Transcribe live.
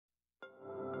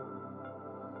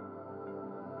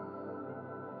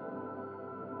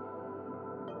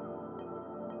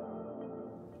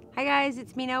Hi guys,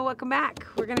 it's Mina. Welcome back.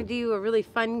 We're going to do a really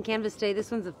fun canvas today.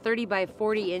 This one's a 30 by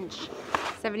 40 inch,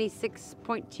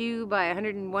 76.2 by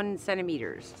 101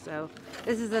 centimeters. So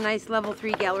this is a nice level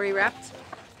 3 gallery wrapped,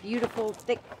 beautiful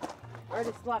thick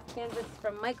artist loft canvas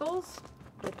from Michaels.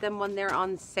 With them when they're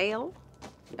on sale.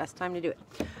 Best time to do it.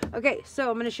 Okay,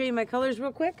 so I'm going to show you my colors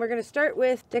real quick. We're going to start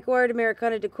with DecoArt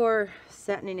Americana Decor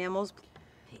Satin Enamels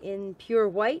in pure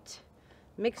white,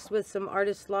 mixed with some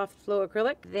Artist Loft Flow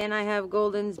Acrylic. Then I have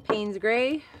Golden's Paynes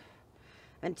Grey,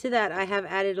 and to that I have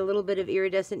added a little bit of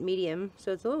Iridescent Medium,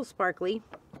 so it's a little sparkly.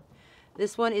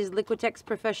 This one is Liquitex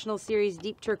Professional Series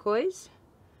Deep Turquoise,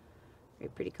 very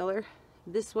pretty color.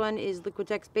 This one is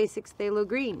Liquitex Basics Phthalo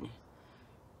Green.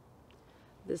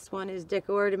 This one is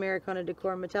DecoArt Americana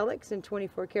Decor Metallics in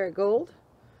 24 karat gold.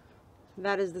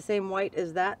 That is the same white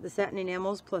as that, the Satin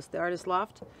Enamels plus the Artist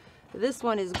Loft. This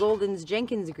one is Golden's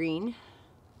Jenkins Green.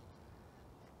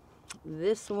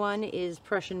 This one is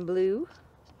Prussian Blue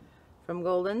from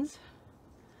Golden's.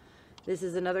 This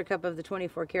is another cup of the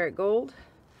 24 karat gold.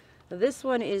 This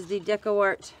one is the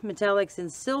DecoArt Metallics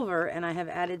in silver, and I have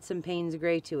added some Paynes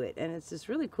Grey to it. And it's this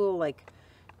really cool, like,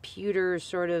 pewter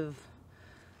sort of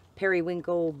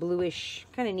periwinkle bluish,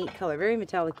 kind of neat color. Very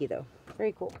metallic-y though.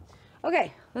 Very cool.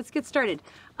 Okay, let's get started.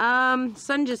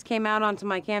 Sun just came out onto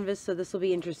my canvas, so this will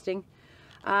be interesting.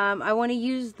 I want to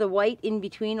use the white in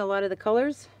between a lot of the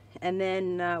colors, and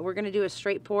then we're going to do a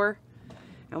straight pour,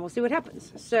 and we'll see what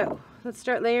happens. So let's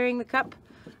start layering the cup.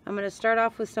 I'm going to start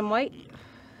off with some white.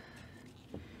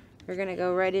 We're going to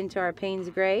go right into our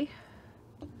Paynes Grey.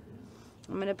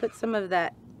 I'm going to put some of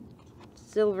that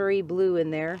silvery blue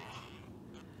in there.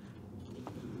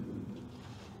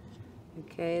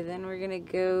 Okay, then we're going to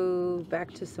go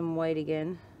back to some white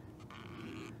again.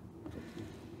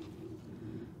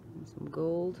 And some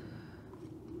gold.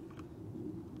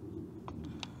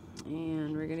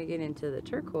 And we're going to get into the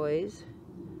turquoise.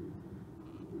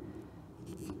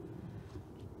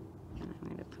 And I'm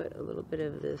going to put a little bit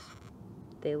of this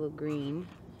Phthalo Green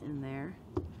in there.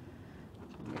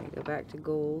 I'm going to go back to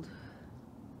gold.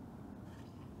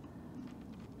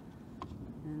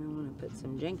 And I want to put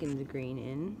some Jenkins Green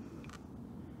in.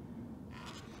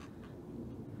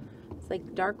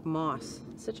 Like dark moss.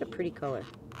 Such a pretty color.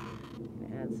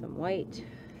 Add some white.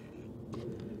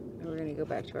 And we're going to go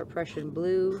back to our Prussian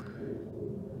Blue.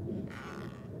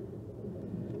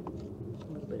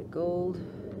 A little bit of gold.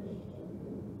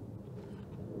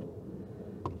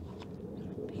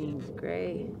 Paynes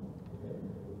Grey.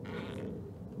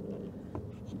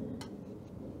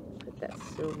 Put that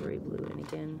silvery blue in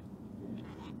again.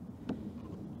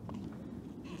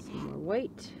 Some more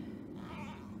white.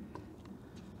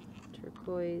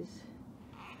 Turquoise.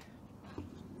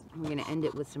 I'm going to end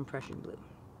it with some Prussian Blue.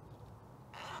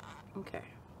 Okay.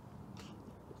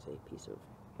 It's a piece of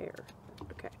hair.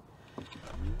 Okay.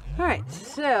 Alright,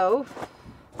 so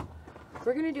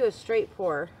we're going to do a straight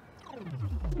pour.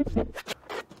 We're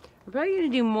probably going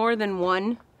to do more than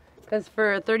one, because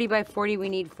for a 30 by 40 we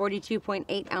need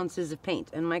 42.8 ounces of paint,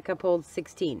 and my cup holds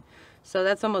 16. So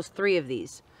that's almost 3 of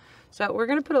these. So we're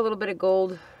going to put a little bit of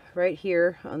gold right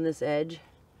here on this edge.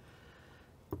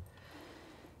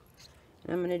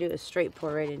 I'm going to do a straight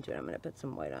pour right into it. I'm going to put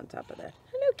some white on top of that.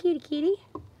 Hello, kitty kitty.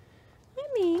 Hi,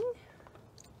 Ming.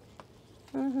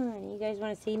 You guys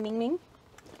want to see Ming Ming?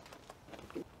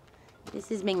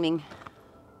 This is Ming Ming.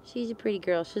 She's a pretty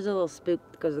girl. She's a little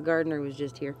spooked because the gardener was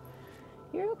just here.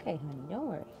 You're okay, honey. Don't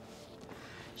worry.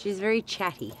 She's very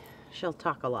chatty. She'll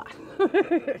talk a lot.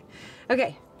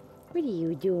 Okay. What are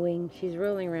you doing? She's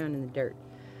rolling around in the dirt.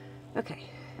 Okay.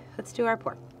 Let's do our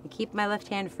pour. I keep my left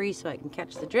hand free so I can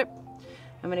catch the drip.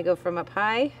 I'm going to go from up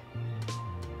high.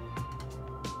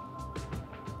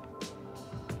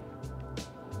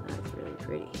 That's really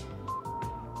pretty.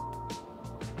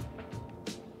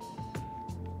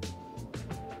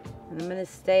 And I'm going to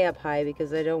stay up high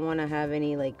because I don't want to have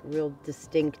any like real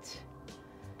distinct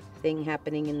thing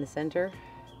happening in the center.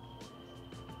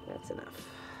 That's enough.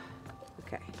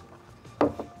 Okay.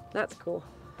 That's cool.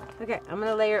 Okay, I'm going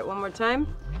to layer it one more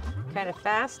time. Kind of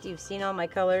fast. You've seen all my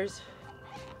colors.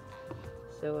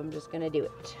 So I'm just going to do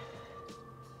it.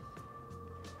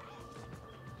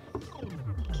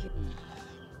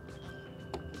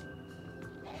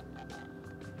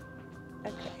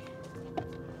 Okay.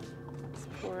 Let's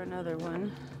pour another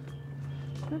one.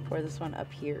 I'm going to pour this one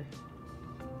up here.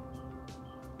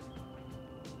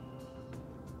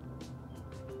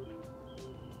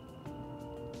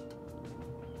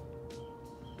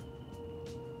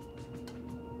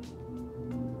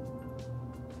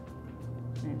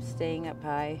 I'm staying up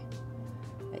high.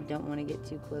 I don't want to get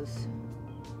too close.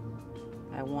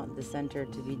 I want the center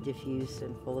to be diffuse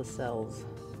and full of cells.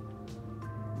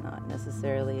 Not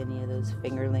necessarily any of those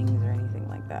fingerlings or anything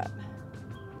like that.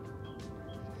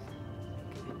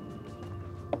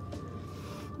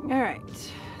 Okay. All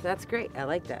right, that's great. I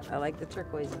like that. I like the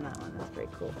turquoise in that one. That's very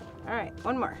cool. All right,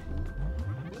 one more.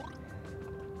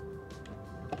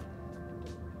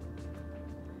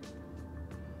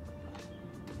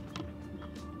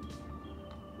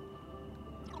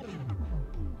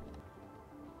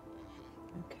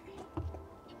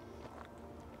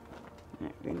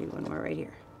 We're gonna do one more right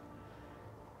here.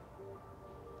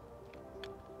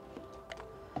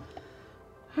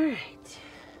 All right,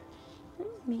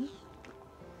 me.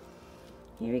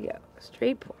 Here we go,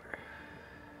 straight pour.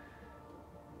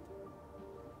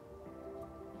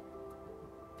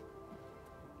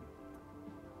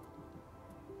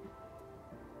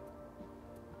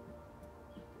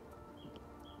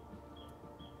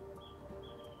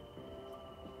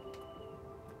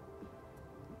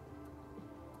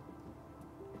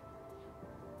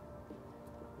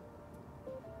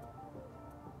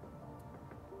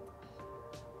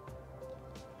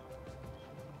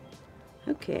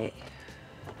 Okay,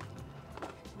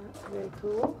 that's very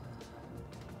cool.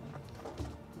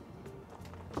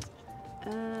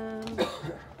 I'm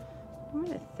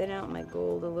gonna thin out my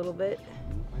gold a little bit.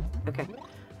 Okay,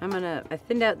 I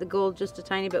thinned out the gold just a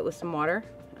tiny bit with some water,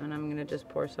 and I'm gonna just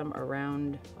pour some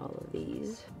around all of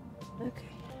these. Okay.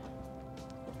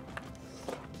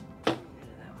 That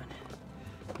one.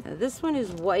 Now this one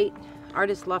is white,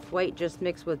 Artist Loft white, just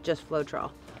mixed with just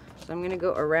Floetrol. So I'm gonna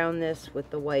go around this with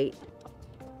the white.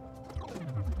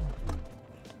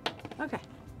 Okay.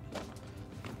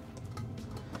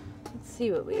 Let's see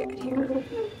what we got here. We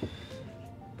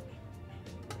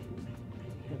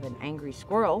have an angry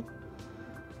squirrel,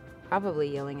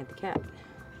 probably yelling at the cat.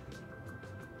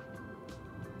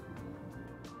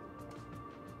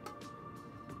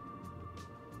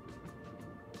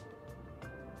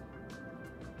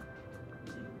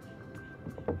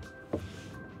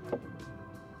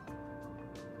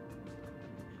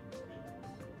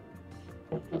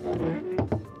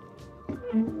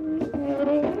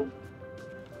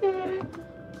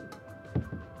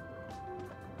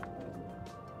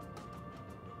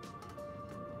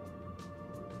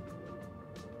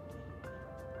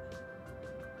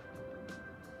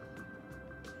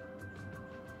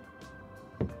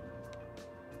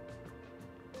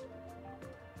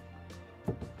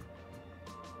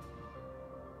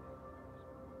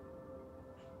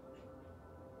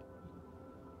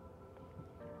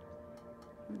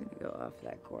 I'm going to go off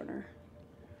that corner.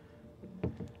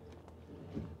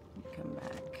 Come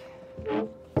back.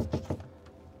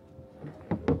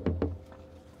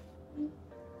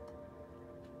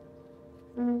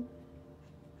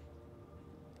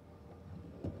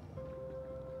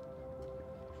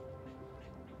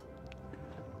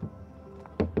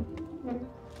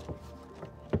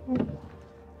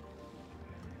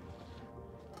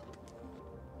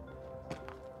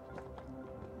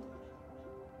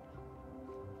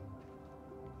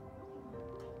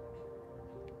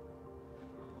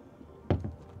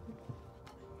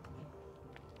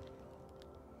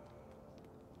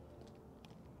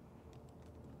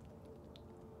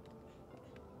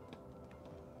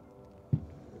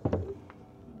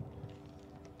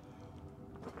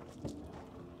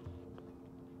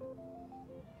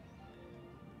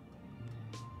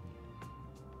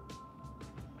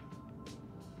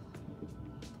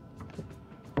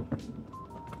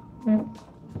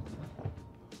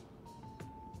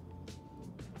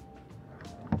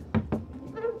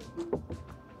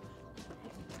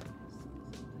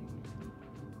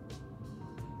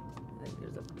 I think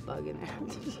there's a bug in there.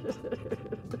 Okay.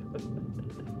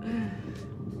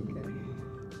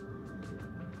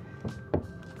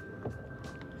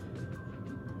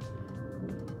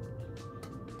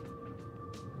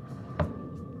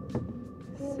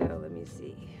 So let me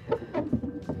see.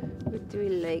 What do we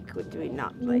like? What do we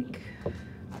not like?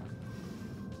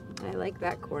 I like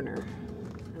that corner.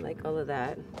 I like all of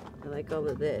that. I like all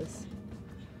of this.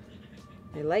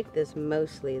 I like this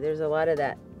mostly. There's a lot of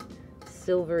that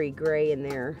silvery gray in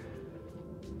there.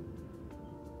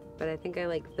 But I think I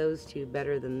like those two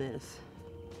better than this.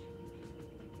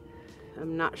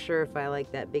 I'm not sure if I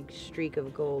like that big streak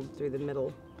of gold through the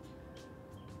middle.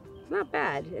 It's not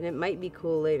bad, and it might be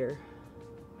cool later.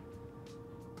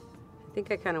 I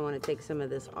think I kind of want to take some of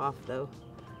this off though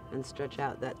and stretch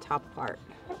out that top part.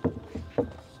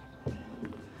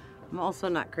 I'm also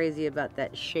not crazy about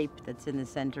that shape that's in the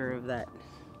center of that.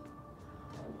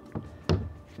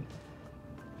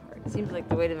 It seems like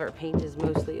the weight of our paint is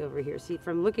mostly over here. See,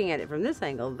 from looking at it from this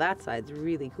angle, that side's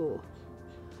really cool.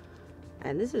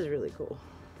 And this is really cool.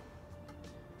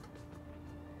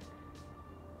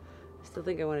 still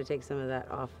think I want to take some of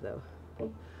that off though.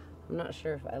 I'm not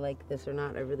sure if I like this or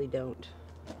not. I really don't.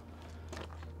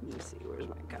 Let me see, where's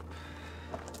my cup?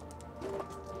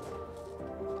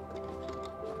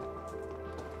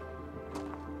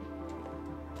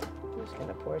 I'm just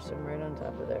gonna pour some right on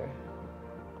top of there.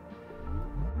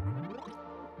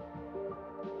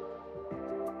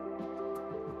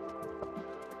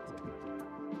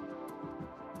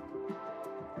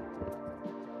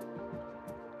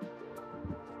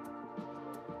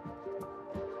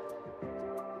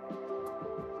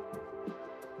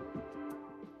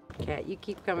 Cat, you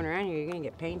keep coming around here, you're gonna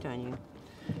get paint on you.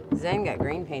 Zen got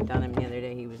green paint on him the other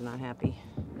day. He was not happy.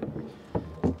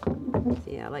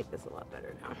 See, I like this a lot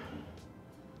better now.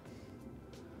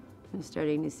 I'm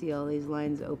starting to see all these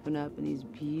lines open up and these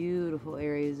beautiful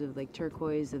areas of like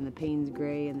turquoise and the Paynes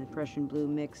Grey and the Prussian Blue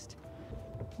mixed.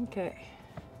 Okay.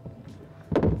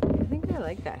 I think I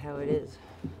like that how it is.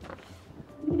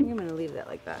 I think I'm gonna leave that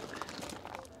like that.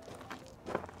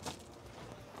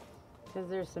 Because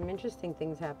there's some interesting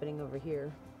things happening over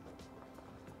here.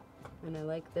 And I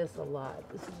like this a lot.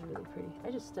 This is really pretty.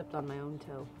 I just stepped on my own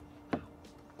toe.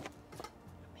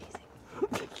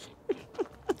 Amazing.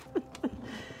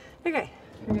 Okay,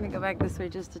 we're gonna go back this way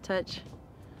just a touch.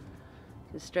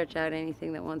 Just stretch out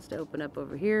anything that wants to open up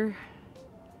over here.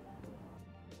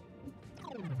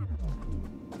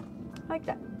 Like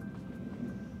that.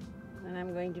 And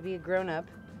I'm going to be a grown-up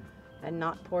and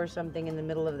not pour something in the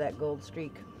middle of that gold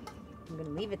streak. I'm gonna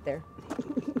leave it there.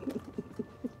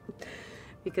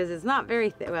 Because it's not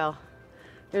very well,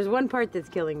 there's one part that's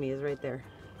killing me is right there.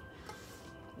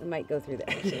 I might go through that.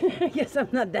 I guess I'm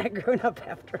not that grown up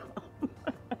after all.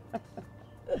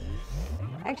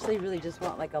 I actually really just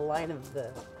want like a line of the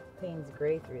Paynes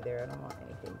Grey through there. I don't want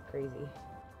anything crazy.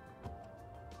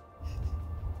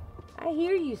 I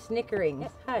hear you snickering.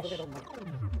 Hush.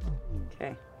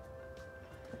 Okay.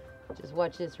 Just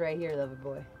watch this right here, lover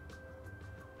boy.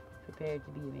 Prepared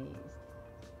to be amazed.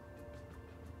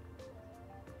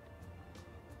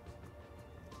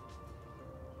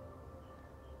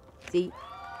 See?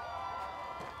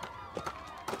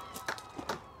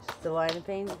 Just a line of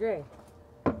Paynes Grey.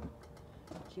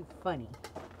 Aren't you funny?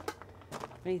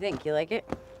 What do you think? You like it?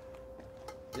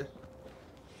 Yes.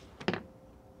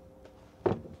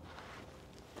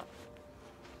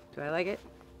 Do I like it?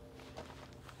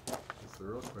 That's the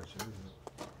real question, isn't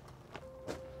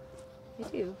it? I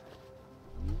do.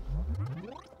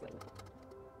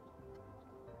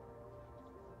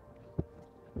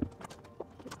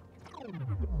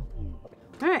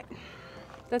 Alright,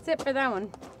 that's it for that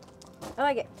one. I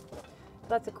like it.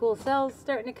 Lots of cool cells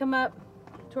starting to come up.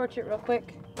 Torch it real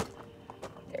quick.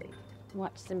 There.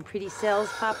 Watch some pretty cells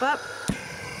pop up.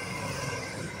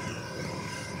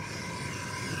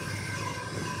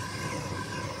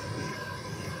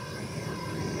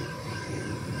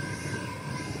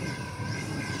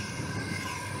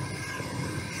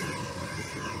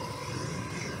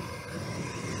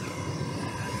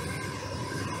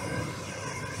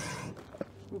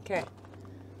 Okay,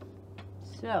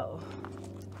 so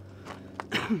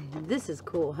this is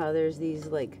cool how there's these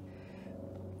like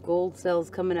gold cells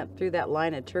coming up through that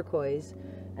line of turquoise,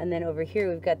 and then over here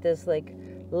we've got this like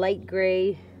light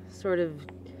gray sort of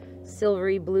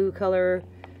silvery blue color,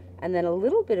 and then a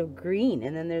little bit of green,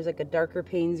 and then there's like a darker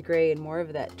Paynes Grey and more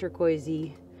of that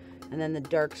turquoisey, and then the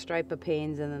dark stripe of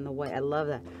Paynes, and then the white. I love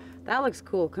that. That looks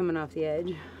cool coming off the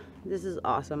edge. This is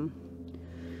awesome.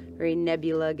 Very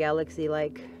nebula galaxy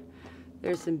like.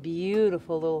 There's some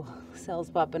beautiful little cells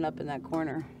popping up in that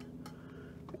corner.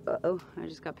 Uh-oh, I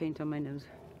just got paint on my nose.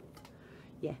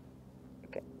 Yeah.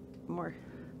 Okay, more.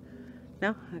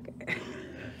 No? Okay.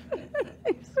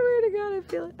 I swear to God, I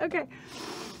feel it. Okay.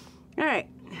 All right.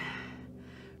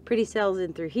 Pretty cells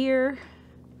in through here.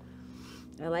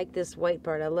 I like this white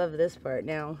part. I love this part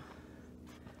now.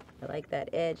 I like that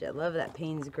edge. I love that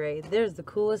Paynes Grey. There's the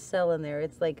coolest cell in there.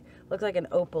 It's like, looks like an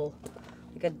opal.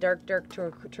 Like a dark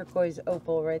turquoise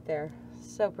opal right there.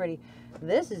 So pretty.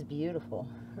 This is beautiful.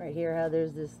 Right here, how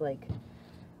there's this like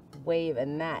wave,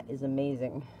 and that is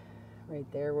amazing. Right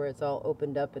there where it's all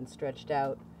opened up and stretched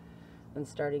out and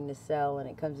starting to sell, and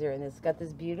it comes here and it's got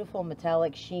this beautiful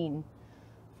metallic sheen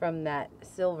from that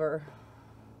silver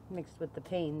mixed with the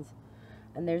Paynes.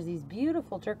 And there's these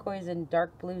beautiful turquoise and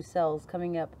dark blue cells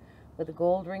coming up with a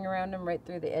gold ring around them right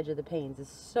through the edge of the Paynes. It's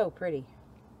so pretty.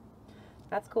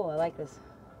 That's cool. I like this.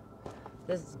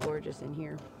 This is gorgeous in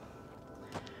here.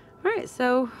 All right,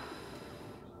 so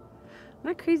I'm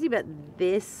not crazy about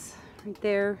this right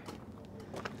there.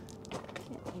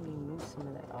 Can't maybe move some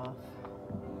of that off.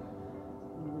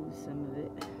 Move some of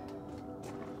it.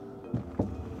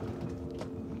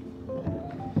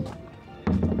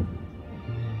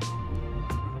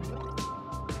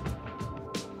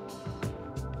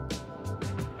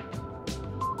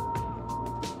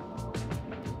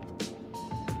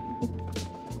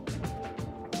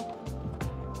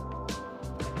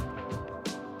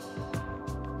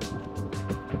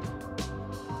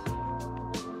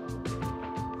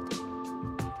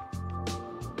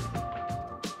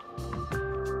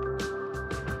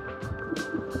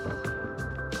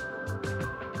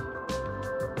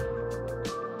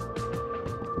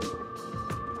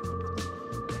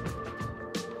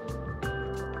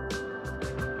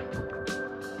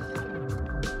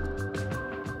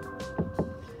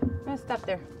 stop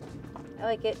there. I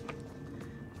like it.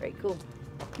 Very cool.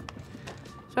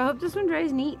 So I hope this one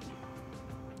dries neat.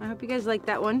 I hope you guys liked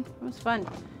that one. It was fun.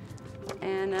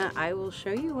 And I will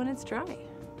show you when it's dry.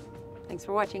 Thanks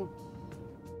for watching.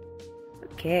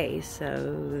 Okay,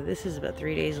 so this is about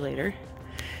 3 days later,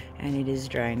 and it is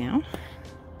dry now.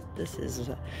 This is,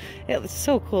 it was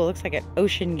so cool. It looks like an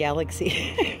ocean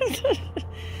galaxy.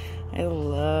 I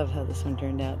love how this one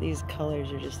turned out. These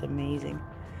colors are just amazing.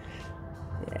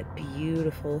 That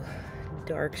beautiful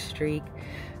dark streak,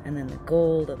 and then the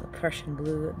gold and the Prussian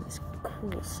blue, and these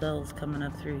cool cells coming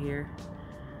up through here.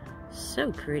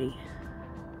 So pretty.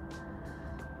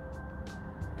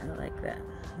 I like that.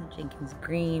 The Jenkins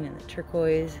Green and the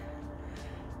turquoise.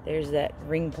 There's that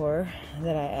ring pour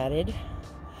that I added.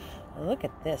 Look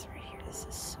at this right here. This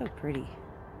is so pretty.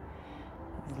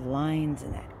 These lines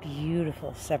and that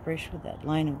beautiful separish with that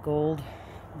line of gold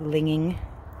blinging.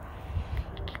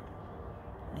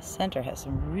 The center has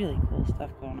some really cool stuff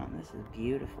going on. This is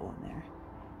beautiful in there.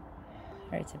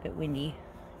 Alright, it's a bit windy.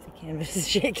 The canvas is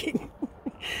shaking.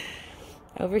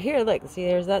 Over here, look, see,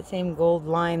 there's that same gold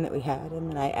line that we had, and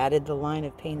then I added the line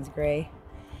of Paynes Grey.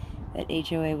 That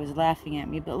HOA was laughing at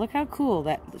me, but look how cool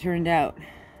that turned out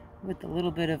with a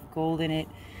little bit of gold in it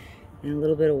and a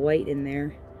little bit of white in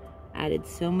there. Added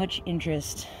so much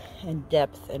interest and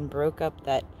depth and broke up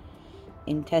that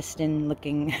intestine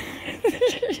looking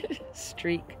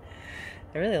streak.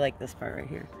 I really like this part right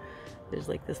here. There's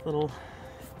like this little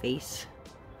face.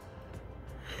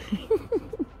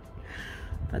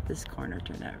 But this corner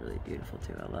turned out really beautiful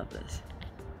too. I love this.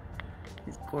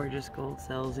 These gorgeous gold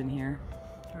cells in here.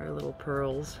 Our little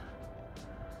pearls.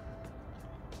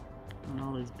 And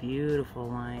all these beautiful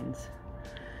lines.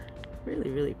 Really,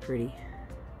 really pretty.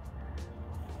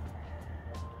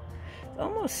 It's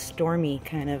almost stormy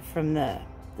kind of from the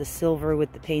silver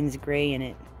with the Paynes Grey in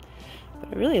it.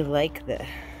 But I really like the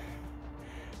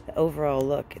overall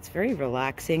look. It's very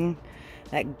relaxing.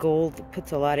 That gold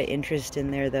puts a lot of interest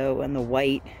in there though, and the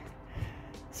white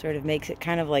sort of makes it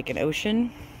kind of like an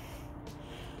ocean.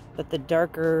 But the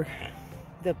darker,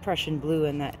 the Prussian blue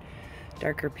and that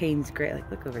darker Paynes Grey,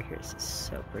 like look over here, this is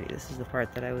so pretty. This is the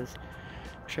part that I was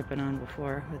tripping on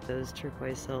before with those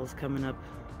turquoise cells coming up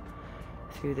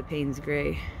through the Paynes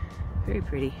Grey. Very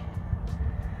pretty.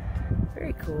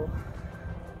 Very cool.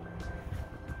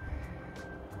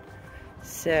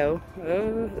 So,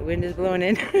 oh, the wind is blowing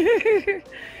in.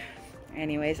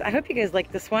 Anyways, I hope you guys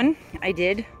liked this one. I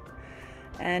did.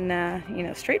 And, you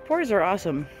know, straight pours are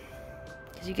awesome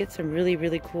because you get some really,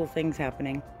 really cool things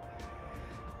happening.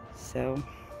 So,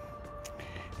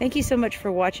 thank you so much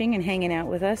for watching and hanging out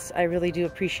with us. I really do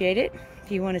appreciate it.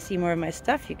 If you want to see more of my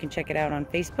stuff, you can check it out on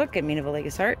Facebook at Mina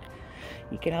Villegas Art.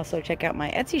 You can also check out my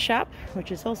Etsy shop,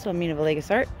 which is also Mina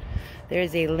Villegas Art.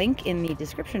 There's a link in the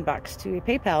description box to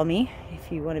PayPal me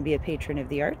if you want to be a patron of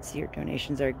the arts. Your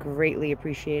donations are greatly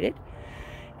appreciated.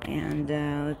 And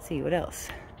let's see, what else?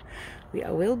 We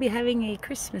will be having a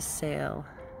Christmas sale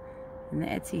in the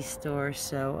Etsy store,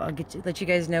 so I'll let you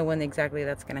guys know when exactly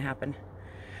that's going to happen.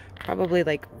 Probably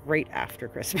like right after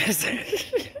Christmas.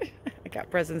 I got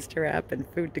presents to wrap and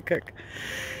food to cook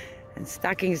and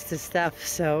stockings to stuff,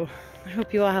 so I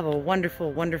hope you all have a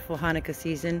wonderful, wonderful Hanukkah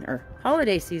season, or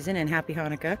holiday season, and happy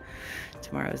Hanukkah.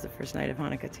 Tomorrow is the first night of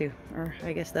Hanukkah too, or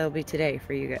I guess that'll be today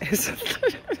for you guys.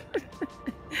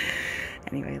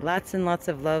 Anyway, lots and lots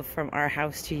of love from our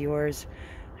house to yours.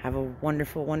 Have a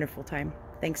wonderful, wonderful time.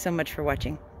 Thanks so much for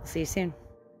watching. I'll see you soon.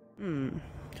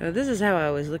 So this is how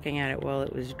I was looking at it while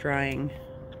it was drying.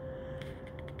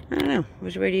 I don't know,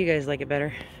 which way do you guys like it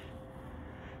better?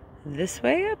 This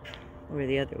way up or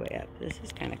the other way up? This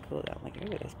is kind of cool though. Like,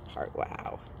 look at this part.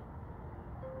 Wow.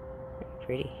 Very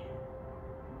pretty.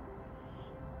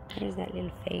 There's that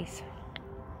little face.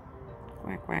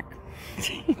 Quack, quack.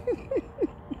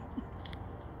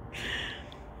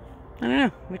 I don't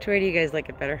know. Which way do you guys like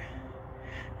it better?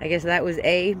 I guess that was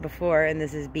A before and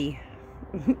this is B.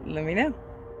 Let me know.